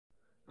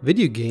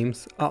Video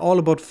games are all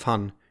about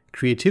fun,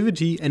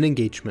 creativity and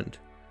engagement.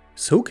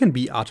 So can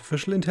be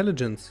artificial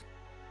intelligence.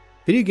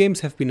 Video games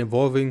have been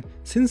evolving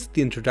since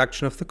the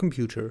introduction of the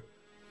computer.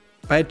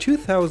 By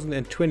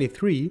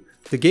 2023,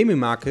 the gaming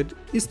market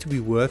is to be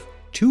worth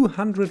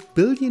 $200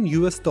 billion.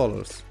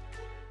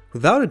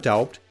 Without a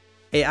doubt,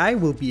 AI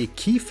will be a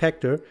key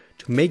factor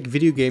to make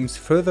video games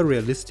further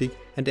realistic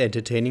and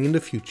entertaining in the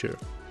future.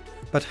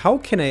 But how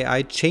can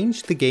AI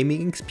change the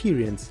gaming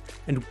experience?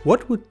 And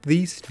what would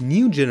these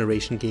new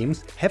generation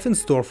games have in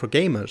store for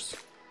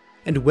gamers?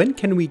 And when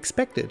can we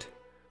expect it?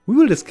 We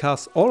will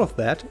discuss all of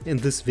that in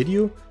this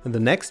video in the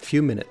next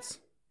few minutes.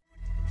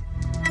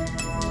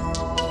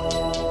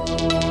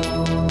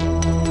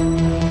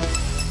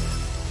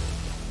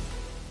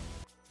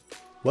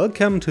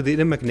 Welcome to the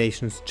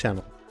Machinations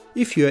channel.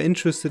 If you are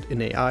interested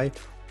in AI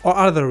or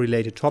other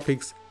related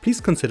topics,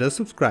 please consider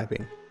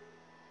subscribing.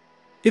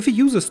 If a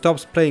user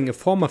stops playing a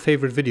former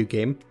favorite video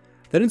game,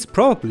 then it's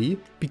probably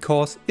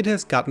because it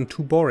has gotten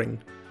too boring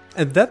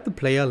and that the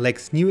player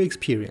lacks new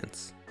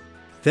experience.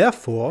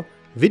 Therefore,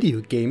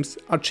 video games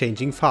are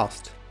changing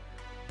fast.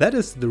 That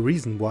is the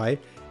reason why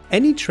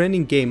any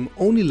trending game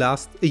only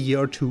lasts a year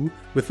or two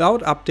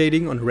without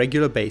updating on a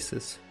regular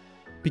basis.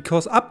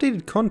 Because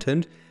updated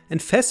content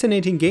and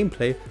fascinating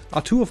gameplay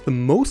are two of the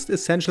most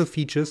essential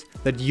features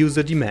that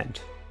users demand.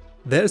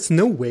 There is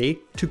no way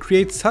to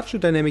create such a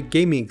dynamic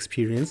gaming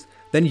experience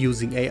than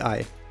using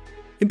AI.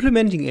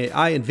 Implementing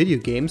AI in video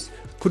games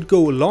could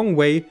go a long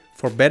way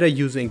for better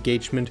user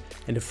engagement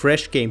and a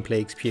fresh gameplay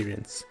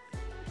experience.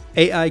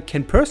 AI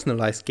can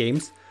personalize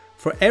games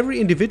for every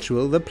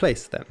individual that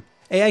plays them.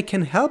 AI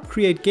can help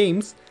create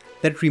games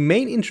that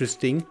remain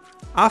interesting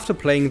after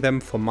playing them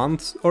for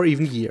months or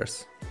even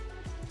years.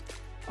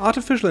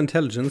 Artificial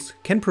intelligence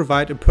can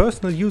provide a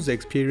personal user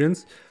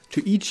experience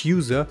to each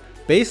user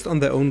based on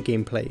their own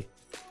gameplay.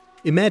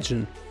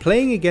 Imagine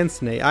playing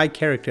against an AI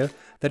character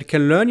that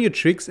can learn your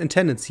tricks and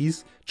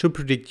tendencies to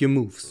predict your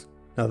moves.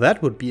 Now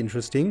that would be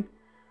interesting.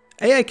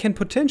 AI can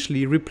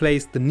potentially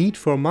replace the need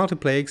for a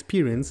multiplayer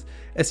experience,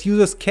 as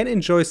users can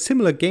enjoy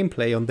similar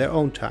gameplay on their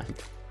own time.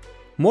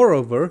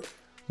 Moreover,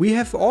 we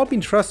have all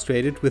been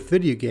frustrated with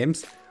video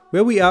games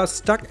where we are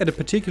stuck at a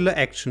particular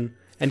action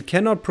and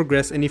cannot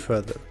progress any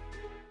further.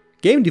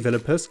 Game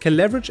developers can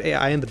leverage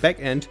AI in the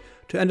back-end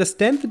to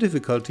understand the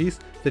difficulties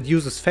that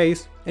users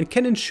face and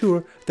can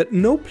ensure that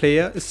no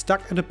player is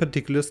stuck at a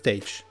particular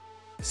stage.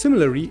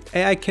 Similarly,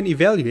 AI can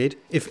evaluate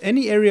if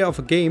any area of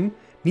a game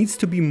needs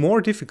to be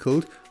more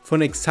difficult for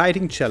an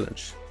exciting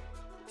challenge.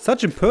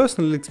 Such a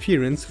personal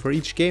experience for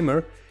each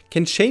gamer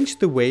can change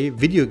the way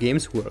video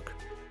games work.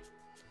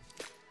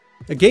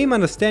 A game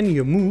understanding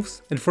your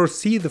moves and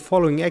foresee the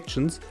following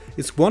actions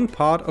is one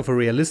part of a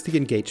realistic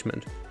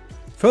engagement.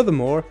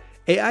 Furthermore,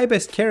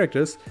 AI-based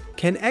characters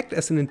can act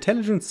as an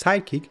intelligent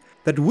sidekick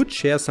that would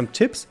share some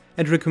tips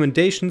and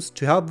recommendations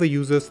to help the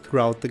users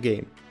throughout the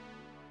game.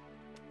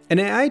 An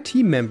AI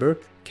team member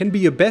can be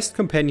your best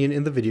companion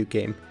in the video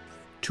game,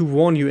 to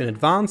warn you in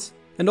advance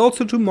and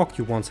also to mock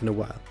you once in a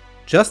while,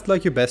 just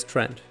like your best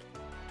friend.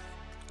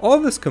 All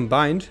this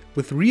combined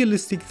with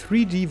realistic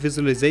 3D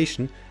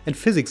visualization and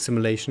physics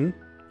simulation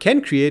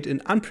can create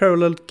an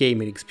unparalleled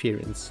gaming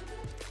experience.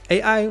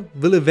 AI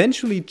will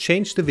eventually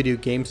change the video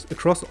games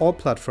across all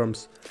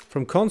platforms,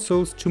 from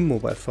consoles to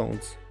mobile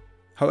phones.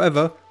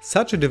 However,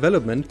 such a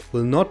development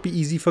will not be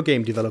easy for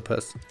game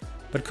developers.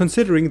 But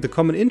considering the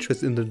common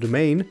interest in the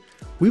domain,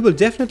 we will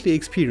definitely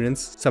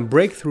experience some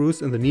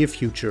breakthroughs in the near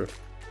future.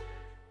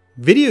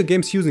 Video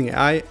games using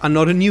AI are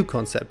not a new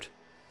concept.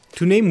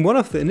 To name one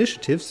of the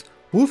initiatives,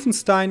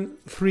 Wolfenstein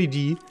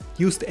 3D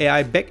used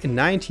AI back in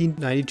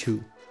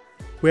 1992,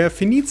 where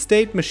finite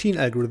state machine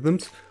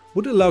algorithms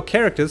would allow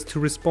characters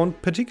to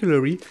respond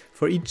particularly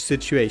for each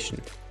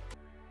situation.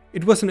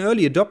 It was an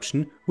early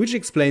adoption, which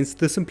explains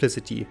the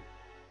simplicity.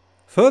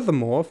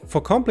 Furthermore,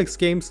 for complex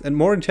games and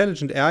more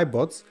intelligent AI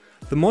bots,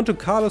 the Monte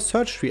Carlo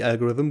search tree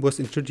algorithm was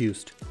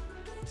introduced.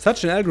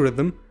 Such an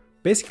algorithm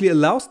basically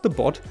allows the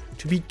bot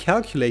to be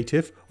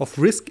calculative of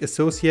risk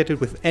associated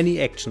with any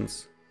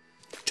actions.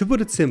 To put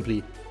it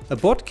simply, a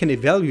bot can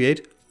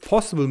evaluate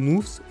possible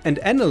moves and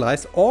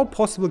analyze all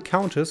possible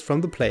counters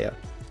from the player,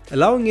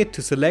 allowing it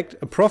to select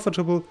a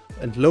profitable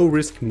and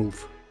low-risk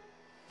move.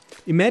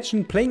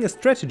 Imagine playing a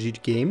strategy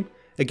game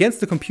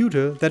against a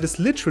computer that is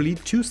literally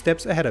 2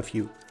 steps ahead of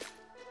you.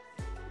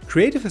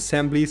 Creative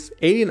Assembly's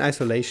Alien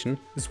Isolation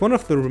is one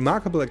of the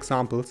remarkable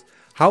examples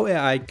how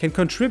AI can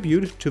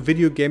contribute to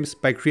video games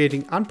by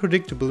creating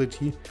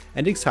unpredictability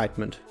and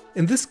excitement.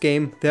 In this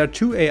game, there are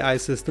 2 AI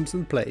systems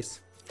in place.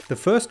 The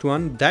first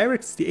one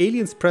directs the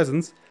alien's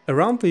presence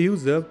around the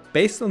user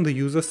based on the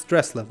user's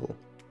stress level.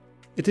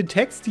 It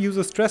detects the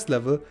user's stress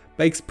level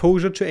by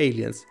exposure to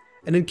aliens,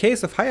 and in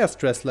case of higher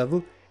stress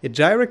level, it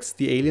directs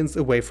the aliens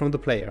away from the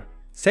player.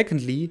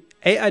 Secondly,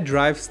 AI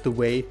drives the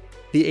way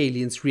the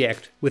aliens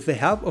react with the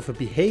help of a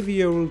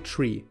behavioral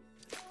tree.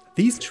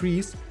 These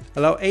trees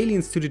allow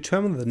aliens to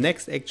determine the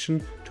next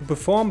action to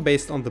perform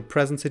based on the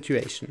present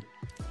situation.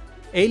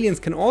 Aliens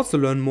can also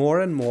learn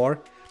more and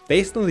more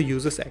based on the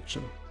user's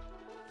action.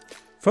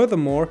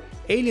 Furthermore,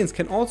 aliens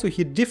can also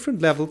hear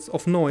different levels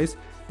of noise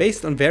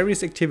based on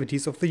various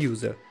activities of the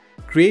user,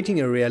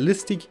 creating a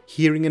realistic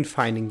hearing and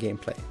finding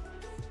gameplay.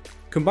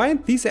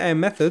 Combined, these AI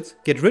methods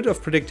get rid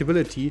of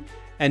predictability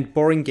and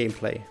boring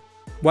gameplay.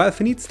 While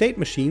finite state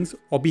machines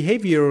or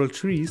behavioral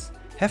trees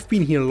have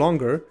been here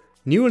longer,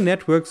 neural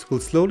networks will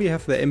slowly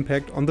have their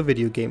impact on the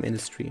video game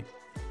industry.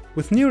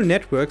 With neural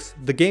networks,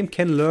 the game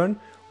can learn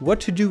what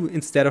to do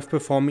instead of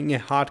performing a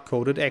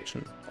hard-coded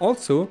action.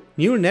 Also,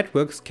 neural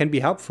networks can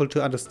be helpful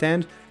to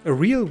understand a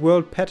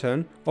real-world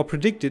pattern or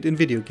predict it in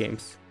video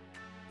games.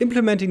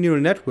 Implementing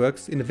neural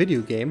networks in a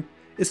video game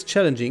is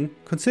challenging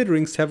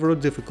considering several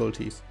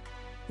difficulties,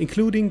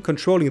 including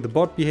controlling the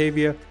bot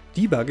behavior,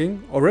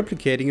 debugging or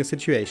replicating a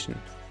situation,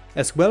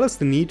 as well as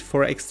the need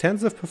for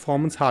extensive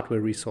performance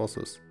hardware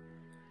resources.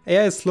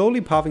 AI is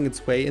slowly paving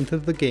its way into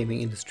the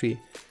gaming industry.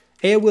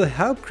 AI will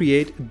help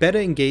create a better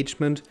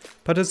engagement,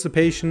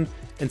 participation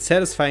and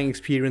satisfying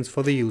experience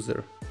for the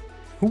user.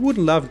 Who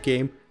wouldn't love a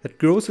game that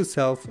grows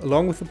itself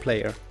along with the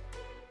player?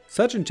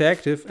 Such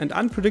interactive and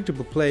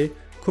unpredictable play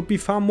could be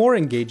far more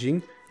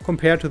engaging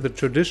compared to the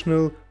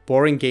traditional,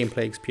 boring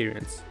gameplay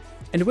experience.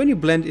 And when you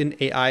blend in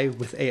AI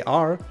with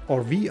AR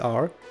or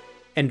VR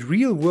and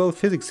real-world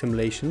physics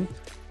simulation,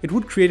 it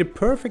would create a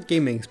perfect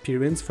gaming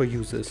experience for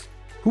users.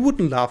 Who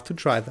wouldn't love to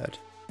try that?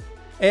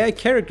 AI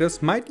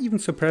characters might even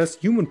surpass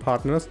human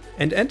partners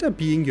and end up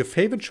being your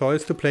favorite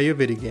choice to play your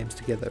video games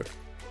together.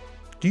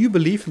 Do you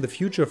believe in the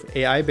future of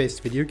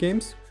AI-based video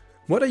games?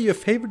 What are your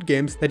favorite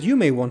games that you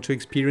may want to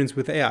experience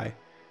with AI?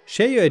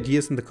 Share your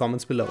ideas in the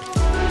comments below.